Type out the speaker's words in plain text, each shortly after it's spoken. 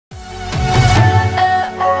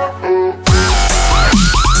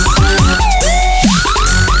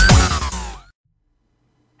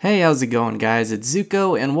Hey, how's it going guys? It's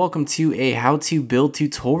Zuko and welcome to a how to build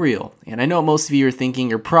tutorial. And I know most of you are thinking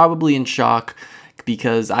you're probably in shock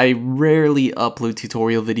because I rarely upload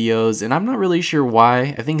tutorial videos and I'm not really sure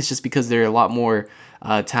why. I think it's just because they're a lot more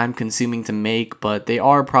time consuming to make, but they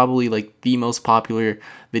are probably like the most popular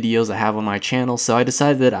videos I have on my channel. So I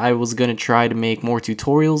decided that I was going to try to make more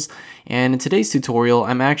tutorials, and in today's tutorial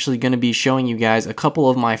I'm actually going to be showing you guys a couple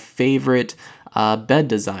of my favorite bed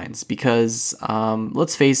designs, because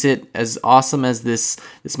let's face it, as awesome as this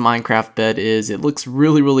Minecraft bed is, it looks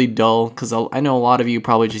really dull, because I know a lot of you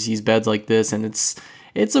probably just use beds like this and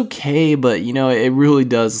it's okay, but you know, it really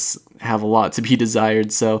does have a lot to be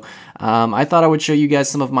desired. So I thought I would show you guys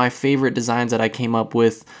some of my favorite designs that I came up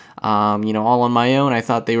with, you know, all on my own. I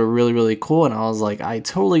thought they were really cool, and I was like, I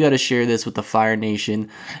totally got to share this with the Fire Nation,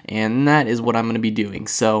 and that is what I'm going to be doing.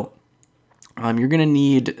 So you're going to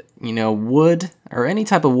need, you know, wood, or any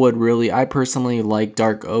type of wood really. I personally like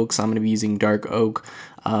dark oak, so I'm going to be using dark oak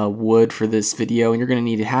wood for this video. And you're going to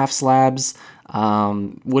need half slabs,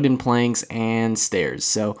 wooden planks, and stairs.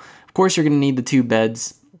 So, of course, you're going to need the two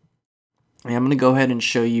beds. And I'm going to go ahead and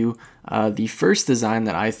show you the first design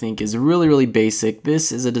that I think is really basic.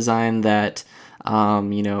 This is a design that,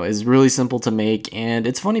 you know, is really simple to make. And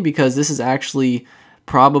it's funny because this is actually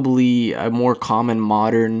probably a more common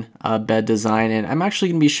modern bed design, and I'm actually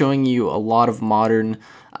going to be showing you a lot of modern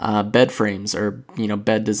bed frames, or you know,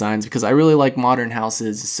 bed designs, because I really like modern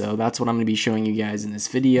houses. So that's what I'm going to be showing you guys in this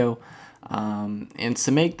video. And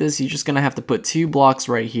to make this, you're just going to have to put two blocks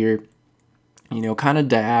right here, you know, kind of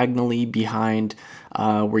diagonally behind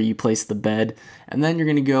where you place the bed, and then you're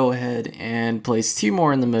going to go ahead and place two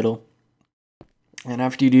more in the middle. And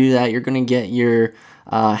after you do that, you're going to get your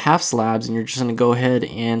half slabs, and you're just going to go ahead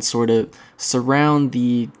and sort of surround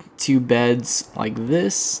the two beds like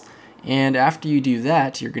this. And after you do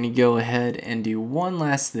that, you're going to go ahead and do one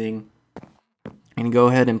last thing, and go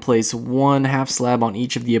ahead and place one half slab on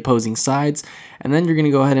each of the opposing sides, and then you're going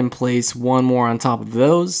to go ahead and place one more on top of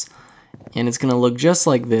those, and it's going to look just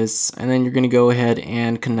like this. And then you're going to go ahead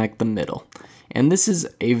and connect the middle. And this is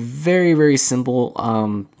a very simple,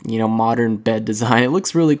 you know, modern bed design. It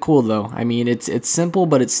looks really cool though. I mean, it's simple,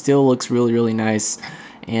 but it still looks really nice.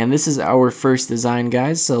 And this is our first design,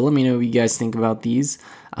 guys. So let me know what you guys think about these.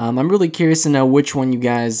 I'm really curious to know which one you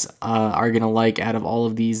guys are gonna like out of all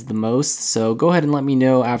of these the most. So go ahead and let me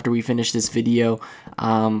know after we finish this video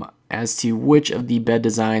as to which of the bed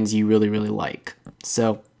designs you really like.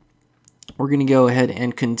 So we're going to go ahead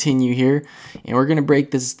and continue here, and we're going to break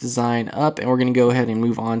this design up, and we're going to go ahead and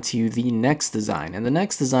move on to the next design. And the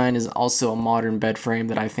next design is also a modern bed frame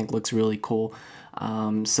that I think looks really cool.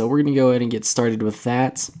 So we're going to go ahead and get started with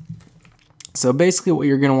that. So basically what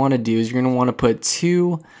you're going to want to do is you're going to want to put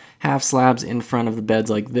two half slabs in front of the beds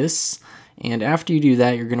like this. And after you do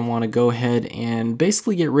that, you're going to want to go ahead and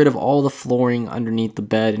basically get rid of all the flooring underneath the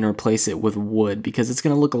bed and replace it with wood, because it's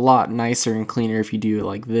going to look a lot nicer and cleaner if you do it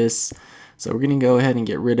like this. So we're going to go ahead and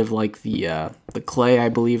get rid of like the clay, I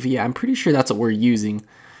believe. Yeah, I'm pretty sure that's what we're using.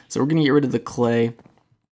 So we're going to get rid of the clay,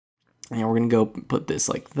 and we're going to go put this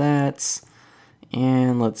like that.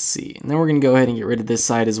 And let's see. And then we're going to go ahead and get rid of this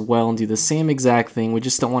side as well and do the same exact thing. We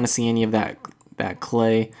just don't want to see any of that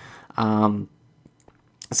clay.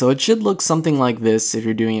 So it should look something like this if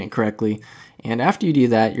you're doing it correctly. And after you do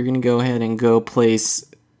that, you're going to go ahead and go place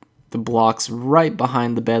the blocks right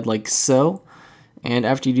behind the bed like so. And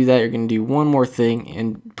after you do that, you're going to do one more thing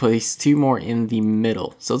and place two more in the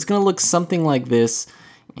middle. So it's going to look something like this.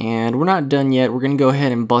 And we're not done yet. We're going to go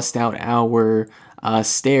ahead and bust out our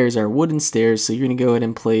stairs, our wooden stairs. So you're going to go ahead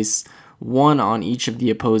and place one on each of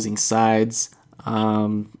the opposing sides. It's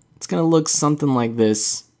going to look something like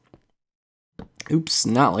this. Oops,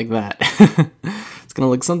 not like that. It's going to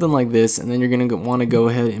look something like this. And then you're going to want to go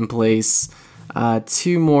ahead and place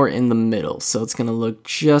two more in the middle. So it's going to look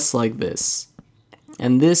just like this.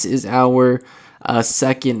 And this is our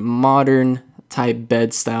second modern type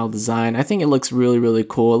bed style design. I think it looks really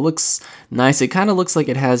cool. It looks nice. It kind of looks like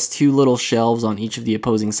it has two little shelves on each of the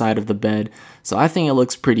opposing side of the bed. So I think it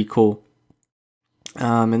looks pretty cool.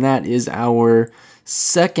 And that is our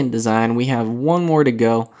second design. We have one more to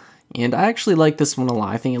go. And I actually like this one a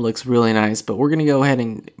lot. I think it looks really nice. But we're going to go ahead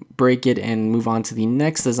and break it and move on to the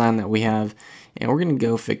next design that we have. And we're going to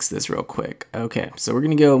go fix this real quick. Okay, so we're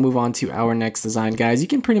going to go move on to our next design, guys. You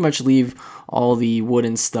can pretty much leave all the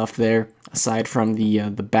wooden stuff there, aside from the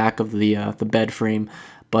back of the bed frame.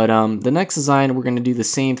 But the next design, we're going to do the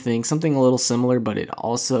same thing, something a little similar, but it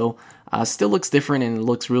also still looks different and it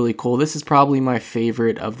looks really cool. This is probably my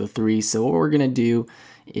favorite of the three. So what we're going to do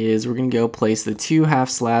is we're going to go place the two half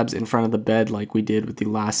slabs in front of the bed like we did with the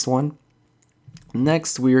last one.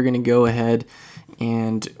 Next, we are going to go ahead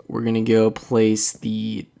and we're going to go place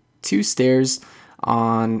the 2 stairs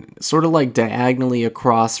on sort of like diagonally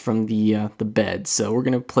across from the bed. So we're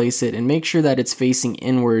going to place it and make sure that it's facing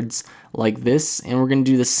inwards like this, and we're going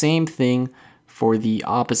to do the same thing for the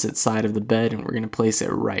opposite side of the bed, and we're going to place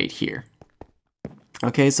it right here.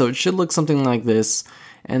 Okay, so it should look something like this.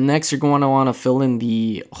 And next, you're going to want to fill in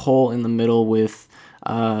the hole in the middle with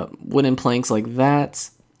wooden planks like that.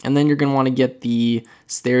 And then you're going to want to get the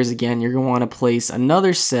stairs again. You're going to want to place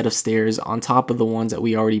another set of stairs on top of the ones that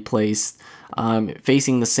we already placed,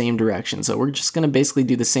 facing the same direction. So we're just going to basically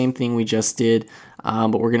do the same thing we just did,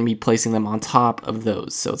 but we're going to be placing them on top of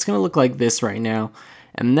those. So it's going to look like this right now.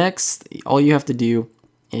 And next, all you have to do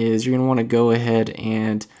is you're going to want to go ahead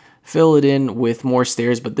and fill it in with more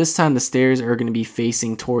stairs, but this time the stairs are going to be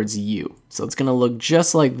facing towards you. So it's going to look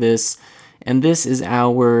just like this. And this is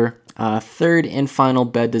our third and final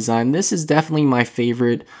bed design. This is definitely my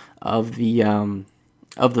favorite of the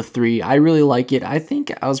 3. I really like it. I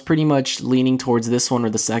think I was pretty much leaning towards this one or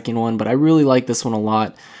the second one, but I really like this one a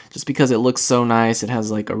lot just because it looks so nice. It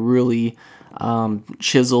has like a really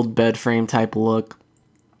chiseled bed frame type look.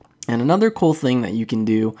 And another cool thing that you can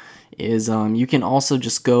do is you can also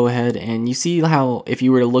just go ahead and you see how if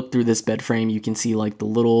you were to look through this bed frame, you can see like the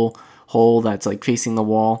little hole that's like facing the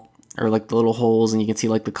wall, or like the little holes, and you can see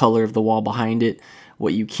like the color of the wall behind it.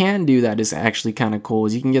 What you can do that is actually kind of cool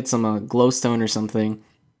is you can get some glowstone or something,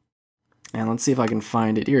 and let's see if I can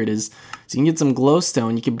find it. Here it is. So you can get some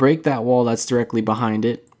glowstone, you can break that wall that's directly behind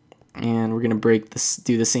it, and we're gonna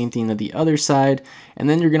do the same thing to the other side, and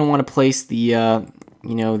then you're gonna want to place the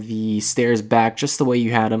the stairs back just the way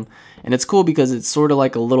you had them. And it's cool because it's sort of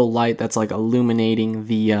like a little light that's like illuminating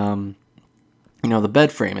the the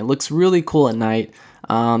bed frame. It looks really cool at night.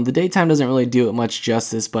 The daytime doesn't really do it much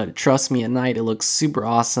justice, but trust me, at night it looks super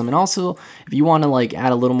awesome. And also, if you want to like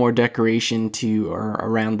add a little more decoration to or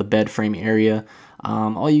around the bed frame area,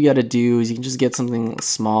 all you got to do is you can just get something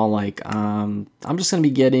small. Like I'm just gonna be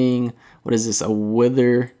getting, what is this, a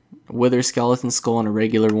wither skeleton skull and a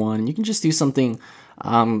regular one. You can just do something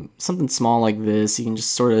small like this. You can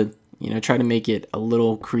just sort of try to make it a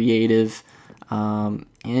little creative, and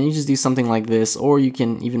you just do something like this, or you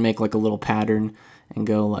can even make like a little pattern and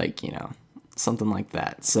go like something like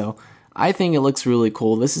that. So I think it looks really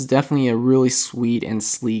cool. This is definitely a really sweet and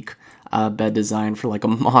sleek bed design for like a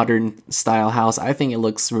modern style house. I think it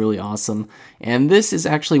looks really awesome, and this is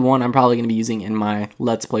actually one I'm probably going to be using in my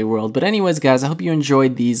Let's Play world. But anyways, guys, I hope you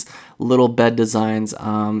enjoyed these little bed designs.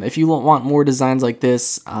 If you want more designs like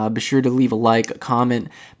this, be sure to leave a like, a comment,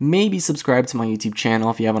 maybe subscribe to my YouTube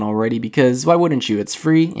channel if you haven't already, because why wouldn't you? It's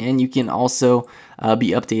free, and you can also be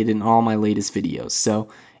updated in all my latest videos. So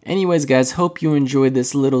anyways, guys, hope you enjoyed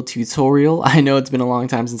this little tutorial. I know it's been a long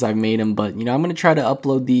time since I've made them, but I'm going to try to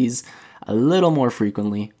upload these a little more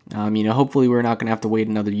frequently. Hopefully we're not going to have to wait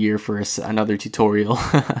another year for another tutorial.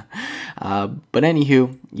 But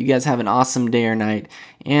anywho, you guys have an awesome day or night,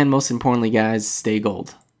 and most importantly, guys, stay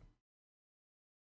gold.